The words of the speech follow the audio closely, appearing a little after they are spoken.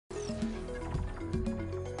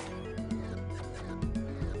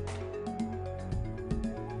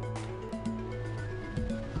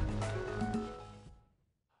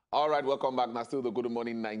All right, welcome back. Now, still the Good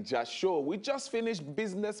Morning Naija show. We just finished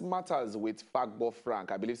Business Matters with Fagbo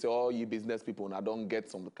Frank. I believe so all you business people now don't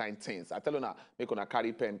get some kind things. I tell you now, make una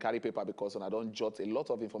carry pen, carry paper because I don't jot a lot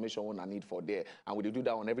of information when I need for there. And we do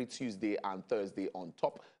that on every Tuesday and Thursday on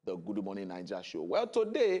top the Good Morning Naija show. Well,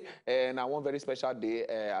 today, now one very special day,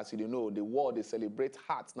 as you know, the world they celebrate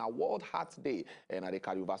hearts. Now, World Heart Day and the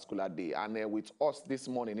Cardiovascular Day. And with us this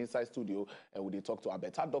morning inside studio, we talk to our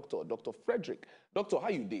better doctor, Dr. Frederick. Doctor, how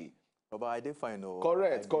you dey? But I did find out.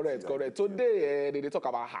 Correct. Today, they talk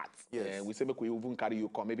about heart. Yes. We say make we even carry you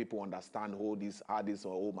come, maybe people understand how this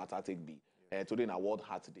whole matter take be. Today na World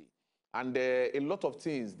Heart Day. And a lot of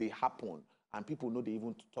things, they happen, and people know they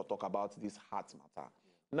even talk about this heart matter.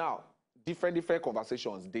 Now, different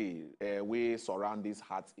conversations, we surround this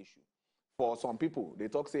heart issue. For some people, they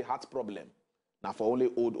talk, say, heart problem. Now, for only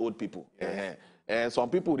old people. Yes. Some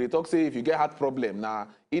people, they talk, say, if you get heart problem, now,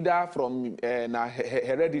 either from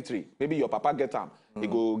hereditary, maybe your papa get them, they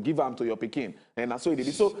go give them to your pikin, and so it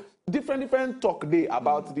is. So, different talk day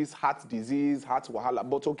about this heart disease, heart wahala.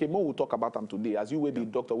 But okay, more we'll talk about them today. As you will be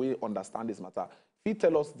doctor, we understand this matter. If you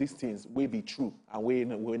tell us these things, will be true, and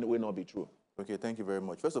will not be true. Okay, thank you very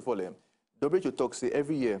much. First of all, WHO talk say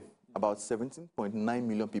every year about 17.9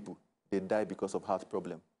 million people, they die because of heart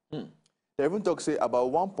problem. They even talk say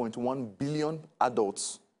about 1.1 billion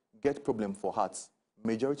adults get problem for hearts.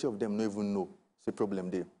 Majority of them don't even know the problem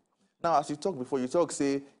there. Now, as you talk before, you talk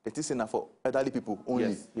say that this is for elderly people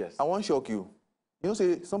only. Yes. I want to shock you. You know,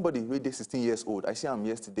 say somebody who is 16 years old, I see him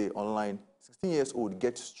yesterday online, 16 years old,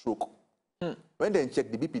 get stroke. When they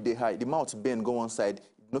check the BP they high, the mouth bend go one side,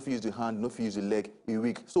 no fit use the hand, no fit use the leg, be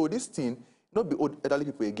weak. So this thing, not be old elderly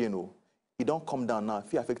people again, oh. It don't come down now,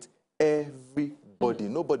 it affect everybody.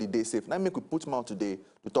 Nobody they safe. Now make we put mouth today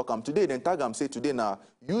to talk today, then tag say today now,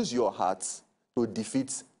 use your heart to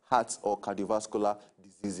defeat heart or cardiovascular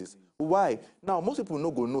diseases. Why? Now most people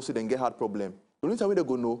no go know say they get heart problem. The only time they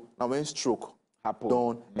go know now when stroke happen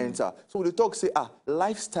don't enter. So they talk say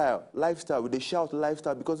lifestyle, we they shout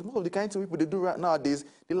lifestyle because most of the kinds of people they do right nowadays,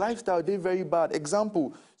 the lifestyle they very bad.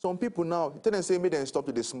 Example, some people now tell them say make them stop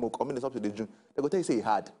to the smoke or make them stop to the drink. They go tell you say it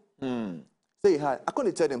hard. Say it hard. I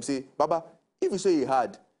can't tell them say, Baba, if you say it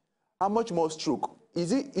hard, how much more stroke?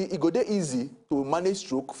 Is it go there easy to manage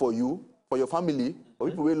stroke for you, for your family, for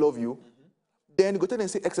people who love you? Then you go tell them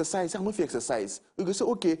say exercise. How much you exercise? You go say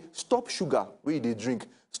okay, stop sugar where they drink,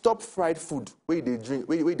 stop fried food where they drink,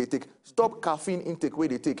 where they take, stop caffeine intake where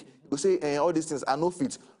they take. You go say all these things are no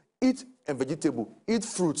fit. Eat vegetable, eat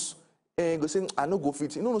fruits. And you go say I no go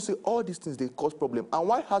fit. You know say all these things they cause problem. And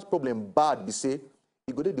why heart problem bad? Be say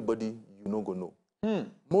you go there the body you no go know.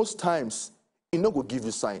 Most times it no go give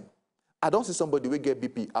you sign. I don't see somebody will get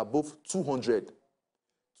BP above 200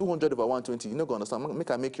 over 120. You no go understand. Make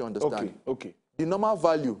I make you understand. Okay. The normal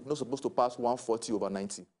value not supposed to pass 140 over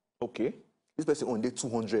 90. Okay. This person on day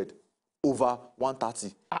 200 over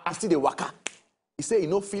 130. He still the waka. He say he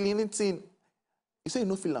no feel anything. He say he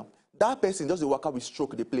no feel them. That person just the waka with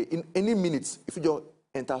stroke they play. In any minute, if you just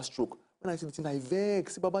enter stroke. When I see the thing, I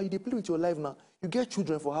vex. Say, Baba, you they play with your life now. You get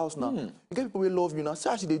children for house now. You get people who love you now. See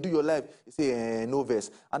how they do your life. You say, no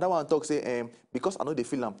verse. And that one talk say, because I know they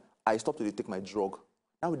feel them, I stop to take my drug.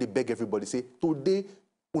 Now they beg everybody, say, today,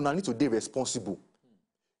 una need to be responsible.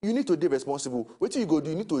 You need to be responsible. What you go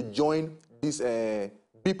do, you need to join this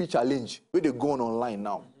BP challenge where they go on online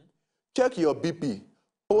now. Check your BP,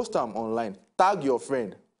 post them online, tag your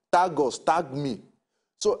friend, tag us, tag me.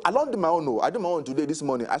 So I don't do my own. I do my own today, this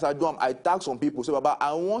morning. As I do them, I tag some people. Say, Baba,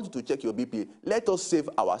 I want you to check your BP. Let us save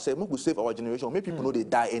ourselves. Make we save our generation. Make people know they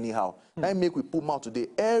die anyhow. Now make we put mouth today.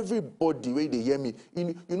 Everybody, where they hear me,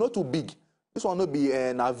 you're not too big. This one not be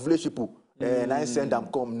an village people. And I send them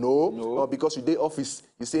come. No. Or because you day office,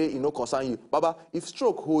 you say it no concern you. Baba, if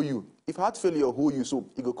stroke hold you, if heart failure hold you, so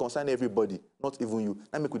it go concern everybody, not even you.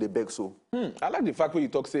 Now make with the beg so. I like the fact when you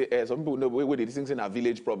talk say some people know where they think a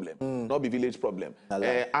village problem, not be village problem.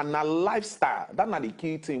 And a lifestyle. That's not the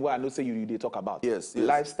key thing where I know say they talk about. Yes.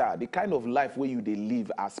 Lifestyle, the kind of life where you they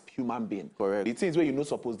live as human being. Correct. The things where you know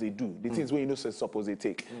suppose they do, the things where you know suppose they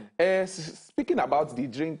take. Speaking about the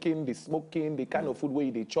drinking, the smoking, the kind of food where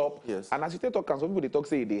they chop. Yes. And as you talk, some people they talk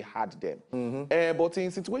say they had them. But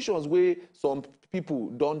in situations where some people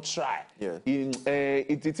don't try,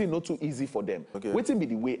 it's not too easy for them. Waiting be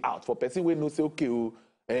the way out for person where no say okay,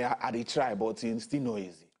 I they try, but it's still not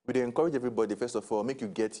easy. We encourage everybody first of all, make you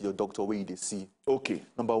get your doctor where they see. Okay.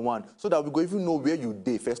 Number one, so that we go even know where you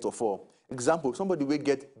day first of all. Example, somebody will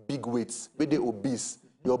get big weights, where they obese,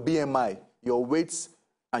 your BMI, your weights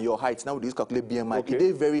and your height. Now we just calculate BMI. Okay. It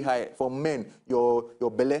is very high. For men,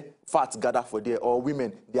 your belly fat gather for there, or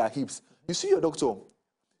women, their hips. You see your doctor.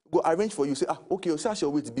 go arrange for you, say, okay, so as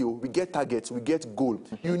your weight be, we get targets, we get goal.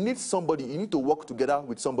 You need somebody, you need to work together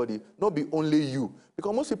with somebody, not be only you.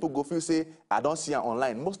 Because most people go feel, say, I don't see her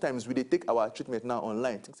online. Most times we they take our treatment now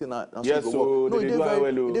online. Think, say, now, yes, so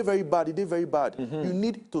no, they very bad, it very bad. You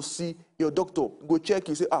need to see your doctor. Go check,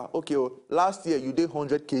 you say, okay, last year you did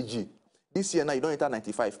 100 kg. This year now you don't enter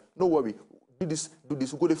 95. No worry. Do this, we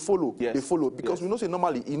go, they follow. Yes. They follow. Because we know say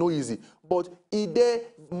normally it's not easy. But it is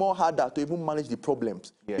more harder to even manage the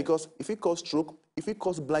problems. Yes. Because if it cause stroke, if it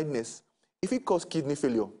cause blindness, if it cause kidney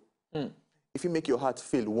failure, if it make your heart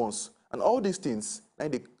fail once, and all these things, now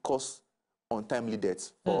they cause untimely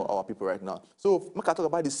deaths for our people right now. So, I talk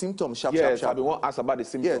about the symptoms, sharp. Yes, I want to ask about the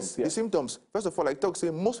symptoms. Yes, the symptoms. First of all, like talk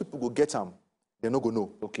say, most people go get them. They're not going to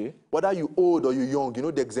know. Okay. Whether you old or you young, you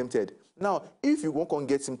know they're exempted. Now, if you won't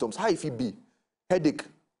get symptoms, how if it be? Headache.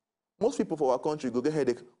 Most people for our country go get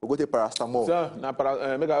headache, go take paracetamol.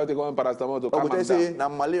 Sir, make I take one paracetamol to calm down. Say, na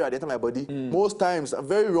malaria, they enter my body. Most times,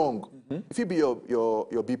 very wrong. If it be your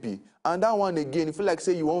BP. And that one again, you feel like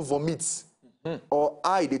say you want vomit. Or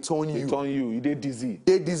they turn you. They turn you dey dizzy.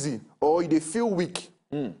 They dizzy. Or they feel weak.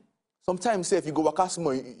 Sometimes, say, if you go work out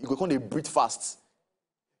small, you go come breathe fast.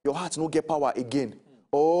 Your heart no get power again.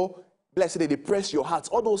 Or, like say, they press your heart.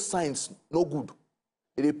 All those signs, no good.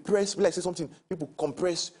 They press, like say something, people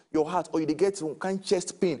compress your heart, or you get some kind of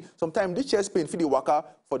chest pain. Sometimes this chest pain, feel the waka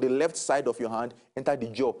for the left side of your hand, enter the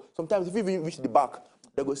jaw. Sometimes if you even reach the back,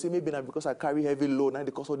 they go say, maybe now because I carry heavy load, now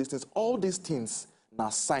they cause all these things. All these things now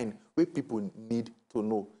sign where people need to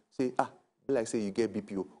know. Say, like say you get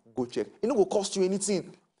BPO, go check. It no go cost you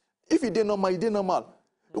anything. If you dey normal, you dey normal.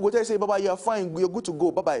 You go tell you, say, bye-bye, you're fine, you're good to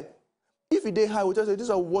go, bye-bye. If you dey high, we tell you,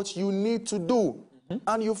 these are what you need to do.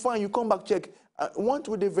 And you're fine, you come back, check. Once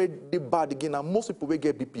they very bad again, and most people will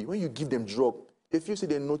get BP. When you give them drug, if you see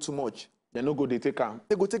they know too much, they no go, they take them.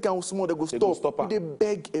 They go take them small, they go stop. They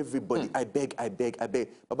beg everybody. I beg.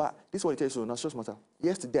 Baba, this is what it tells you, now just matter.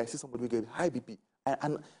 Yesterday, I see somebody will get high BP.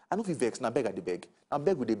 And I know if you vex, now beg at the beg. I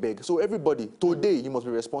beg with the beg. So everybody, today, you must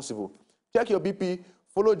be responsible. Check your BP,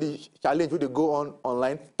 follow the challenge where they go on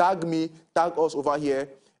online, tag me, tag us over here,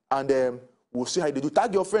 and we'll see how they do.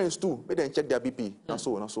 Tag your friends too. Make them check their BP. Not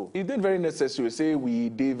so. It did very necessary. Say we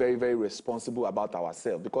did very, very responsible about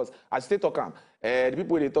ourselves. Because as they talk, the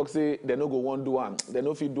people they talk say they no go one do them. They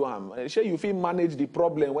no fit do them. Sure, you feel manage the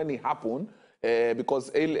problem when it happen.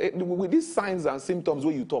 Because with these signs and symptoms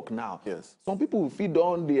where you talk now, yes, some people feed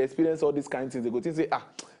on the experience all these kind of things. They go to say,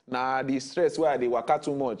 nah, the stress where they work out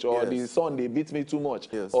too much, or the sun they beat me too much,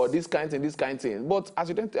 or this kind of thing. But as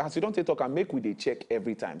you don't take talk and make with a check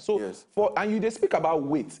every time. So and you they speak about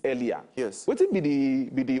weight earlier. Yes. What it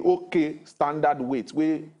be the okay standard weight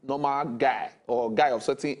where normal guy or guy of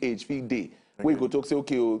certain age feel day where you go talk say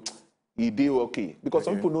okay, he dey okay because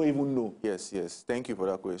some people don't even know. Yes. Thank you for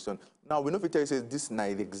that question. Now we know if you tell you say this is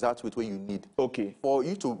the exact weight where you need. Okay. For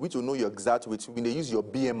you to know your exact weight, when they use your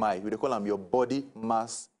BMI, we they call them your body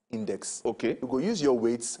mass index. Okay. We go use your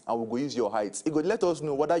weights and we go use your heights. It go let us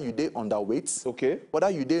know whether you dey underweight, okay, whether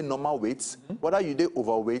you dey normal weight, whether you dey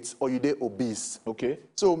overweight or you dey obese. Okay.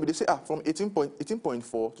 So they say from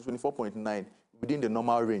 18.4 to 24.9 within the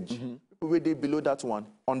normal range. People where they below that one,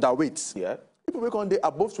 underweight. Yeah. People where they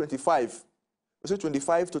above 25, we say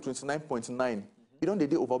 25 to 29.9. You don't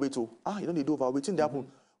dey overweight. You don't dey overweight. In the happen.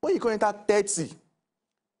 When you can enter 30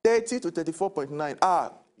 to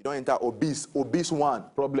 34.9, you don't enter obese one.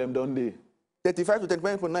 Problem don't they? 35 to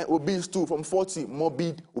 35.9, obese two. From 40,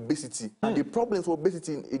 morbid obesity. And the problem for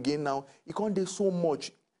obesity again now, it can't do so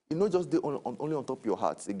much. It not just only on top of your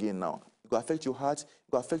heart again now. It go affect your heart,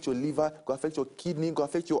 it go affect your liver, it go affect your kidney, it go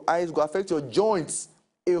affect your eyes, it go affect your joints.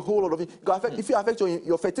 A whole lot of it. It go affect, if it affect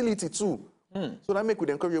your fertility too. So that make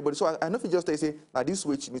we encourage everybody. So I know if you just say, now this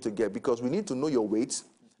weight you need to get, because we need to know your weight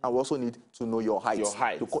and we also need to know your height. Your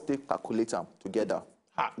height. To calculate them together.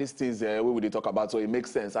 These things we will talk about, so it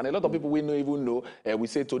makes sense. And a lot of people we don't even know. We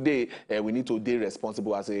say today we need to be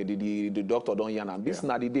responsible as the doctor don't yarn. And this is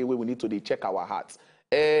not the day where we need to check our hearts.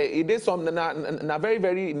 It is some very,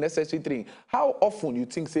 very necessary thing. How often you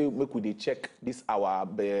think say make we check this our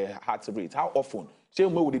heart rate? How often? Say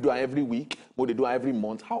we do it every week, we do it every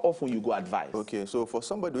month. How often you go advise? Okay, so for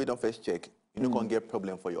somebody who don't first check, you don't get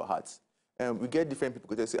problem for your heart. We get different people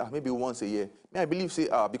because they say, maybe once a year. I believe, say,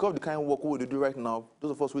 because of the kind of work we do right now,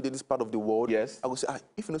 those of us who did this part of the world, yes, I would say,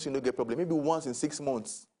 if you know you don't get problem, maybe once in 6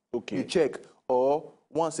 months, okay, you check, or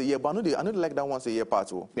once a year. But I know they like that once a year part.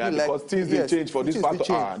 Yeah, because things they change for this part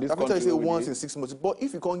of this country. I say once in 6 months. But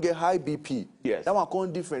if you can't get high BP, yes, that one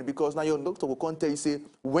can't different because now your doctor will can't tell you, say,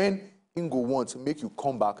 when Ingo wants to make you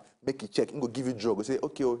come back make you check. He go give you drug. Go say,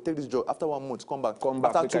 okay, oh, take this drug. After 1 month, come back. Come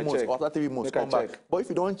back, After make 2 I months check. or after 3 months, Make I come back. check. But if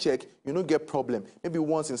you don't check, you don't get problem. Maybe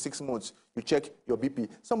once in 6 months, you check your BP.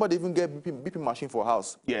 Somebody even get BP machine for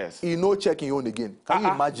house. Yes. He no checking your own again. Can you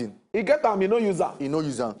imagine? He get them, he no use them. He no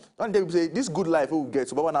use them. And they say, this good life we will get.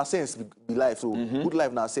 So, but when our sense be life, so good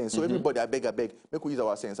life na sense. So everybody, I beg, make we use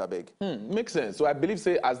our sense, I beg. Makes sense. So I believe,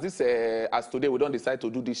 say, as today we don't decide to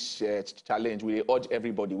do this challenge, we urge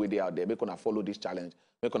everybody where they out there, make una follow this challenge.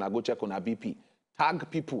 Make una go check on our BP. Tag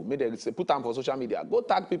people. Make them say, put them for social media. Go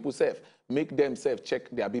tag people self. Make them self check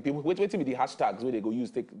their BP. Wait with the hashtags where they go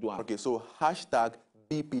use take do am. Okay, so hashtag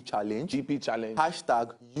BP challenge. BP challenge.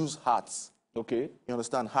 Hashtag use hearts. Okay. You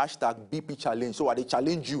understand? Hashtag BP challenge. So I they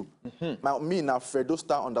challenge you. Me now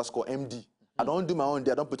Fredosta_MD. I don't do my own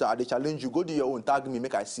day. I don't put it. I they challenge you. Go do your own. Tag me.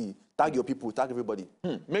 Make I see. Tag your people. Tag everybody.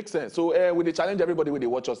 Makes sense. So we dey challenge everybody where they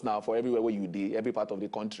watch us now for everywhere where you dey, every part of the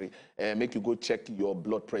country. Make you go check your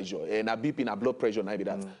blood pressure. Na BP na blood pressure na be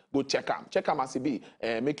that. Go check them. Check them as it be.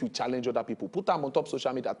 Make you challenge other people. Put them on top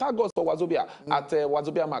social media. Tag us for Wazobia at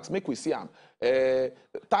Wazobia Max. Make we see them.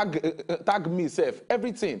 Tag me self.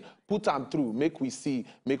 Everything. Put them through. Make we see.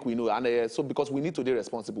 Make we know. And so because we need to be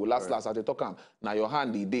responsible. Last as they talk am. Now your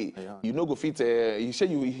hand the day. You know go fit. You say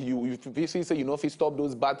you say you know fit stop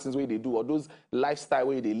those bad things where they do or those lifestyle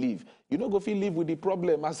where they live. You know go fit live with the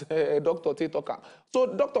problem as a doctor take talk am. So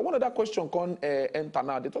doctor, one other question can enter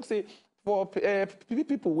now. They talk say for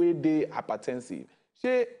people where they hypertensive,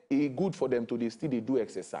 say it good for them to still they do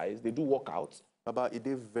exercise, they do workouts. Baba, it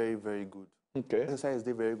is very, very good. Okay. Exercise is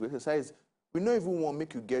very good. Exercise, we don't even want to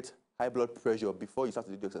make you get high blood pressure before you start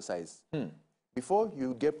to do exercise. Before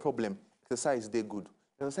you get problem, exercise they good.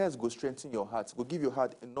 Exercise go strengthen your heart, go give your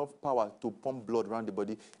heart enough power to pump blood around the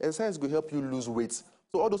body. Exercise go help you lose weight.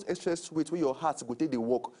 So all those extra weight where your heart go take the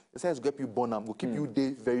walk, exercise go help you burn them, go keep you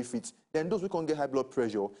day very fit. Then those who can't get high blood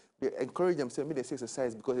pressure, they encourage themselves, make they say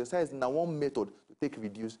exercise because exercise is now one method to take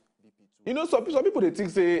reduce BP too. You know, some people they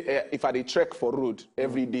think say if I dey trek for road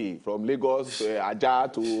every day from Lagos to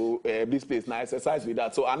Ajah to this place, now exercise with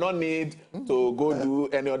that. So I don't need to go do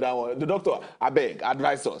any other one. The doctor, I beg,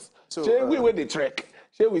 advise us. So, Say we where they trek.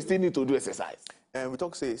 Say we still need to do exercise. And we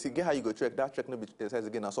talk say, get how you go trek. That trek no be exercise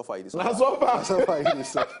again. Now so far it is. Now so far.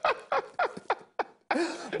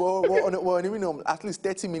 But on the minimum, at least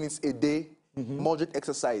 30 minutes a day, moderate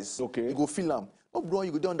exercise. Okay. You go feel them. No, bro,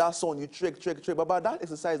 you go down that sun, you trek. But that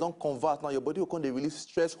exercise don't convert now. Your body will come, they release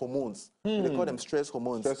stress hormones. They call them stress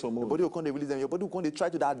hormones. Stress hormones. Your body will come, they release them. Your body will come, they try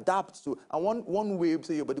to adapt to. And one way,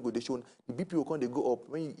 say your body go, they show, the BP will come, they go up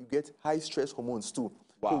when you get high stress hormones too.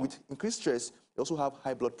 Wow. So with increased stress, you also have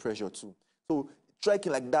high blood pressure too. So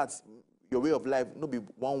trekking like that, your way of life, not be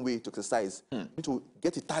one way to exercise. You need to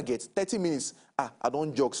get a target. 30 minutes. I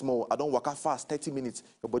don't jog small. I don't work out fast. 30 minutes.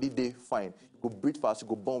 Your body day fine. You go breathe fast. You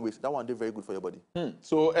go burn weight. That one day very good for your body.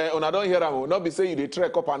 So when I don't hear them, not be saying you they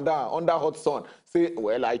trek up and down under hot sun. Say,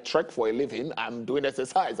 well, I trek for a living. I'm doing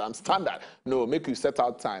exercise. I'm standard. No, make you set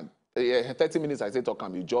out time. 30 minutes, I say, talk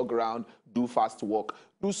you jog around, do fast walk,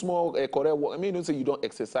 do small correct walk. I mean, you don't say you don't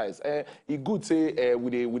exercise. It good say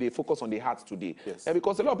we focus on the heart today. Yes.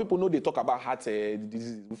 Because a lot of people know they talk about heart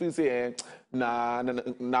disease. We feel say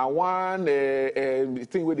na one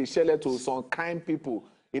thing where they share to some kind people.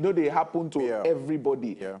 You know, they happen to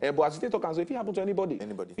everybody. Yeah. But as they talk, so if it happen to anybody,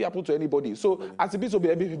 Anybody. if it happen to anybody. So as it be, so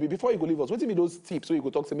before you go leave us, what be those tips so you go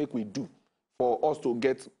talk to make we do for us to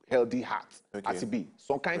get healthy heart? Okay. As it be,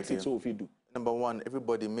 some kind tips so if you do. Number one,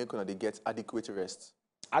 everybody make sure they get adequate rest.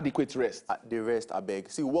 Adequate rest. They rest, I beg.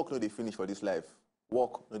 See, work no they finish for this life.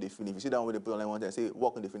 Work no they finish. You sit down when they put online one day and say,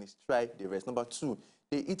 work no they finish. Try the rest. Number two,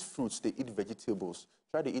 they eat fruits, they eat vegetables.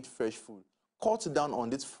 Try to eat fresh food. Cut down on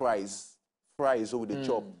these fries over the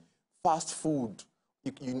chop. Fast food.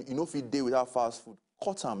 You know if you day without fast food,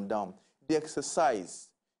 cut them down. They exercise.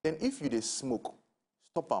 Then if you they smoke,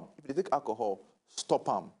 stop them. If they take alcohol, stop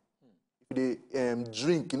them. If they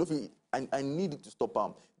drink, you know if you, I need it to stop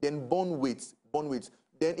them. Then burn weight.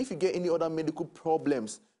 Then if you get any other medical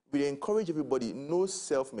problems, we encourage everybody, no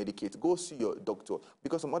self-medicate. Go see your doctor.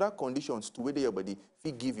 Because some other conditions to weather your body,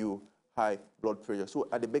 if give you high blood pressure. So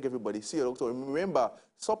I beg everybody, see your doctor. Remember,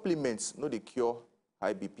 supplements, no they cure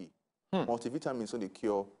high BP. Multivitamins, no they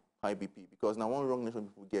cure high BP. Because now one wrong nation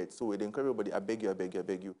people get. So we encourage everybody, I beg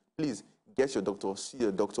you. Please get your doctor, see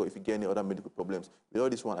your doctor if you get any other medical problems. With all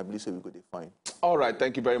this one, I believe so we go dey fine. All right,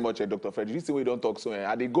 thank you very much, Dr. Frederick. You see, we don't talk so.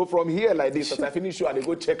 I dey go from here like this. As I finish you, I dey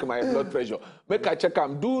go check my blood pressure. Make I check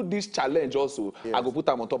am. Do this challenge also. Yes. I go put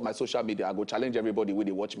them on top of my social media. I go challenge everybody when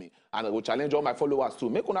they watch me. And I go challenge all my followers too.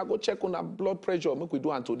 Make una go check on our blood pressure. Make we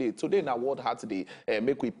do it today. Today na World Heart Day.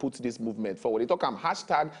 Make we put this movement forward. They talk am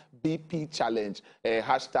hashtag BP challenge.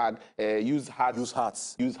 Hashtag use heart. Use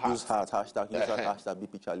hearts. Use hearts. Use heart. Hashtag use heart. Hashtag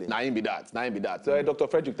BP challenge. Now be that. Now be that. So, Dr.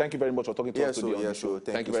 Frederick, thank you very much for talking to us today on the show.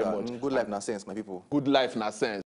 Thank you very much. Good life na sense, my people. Good life na sense.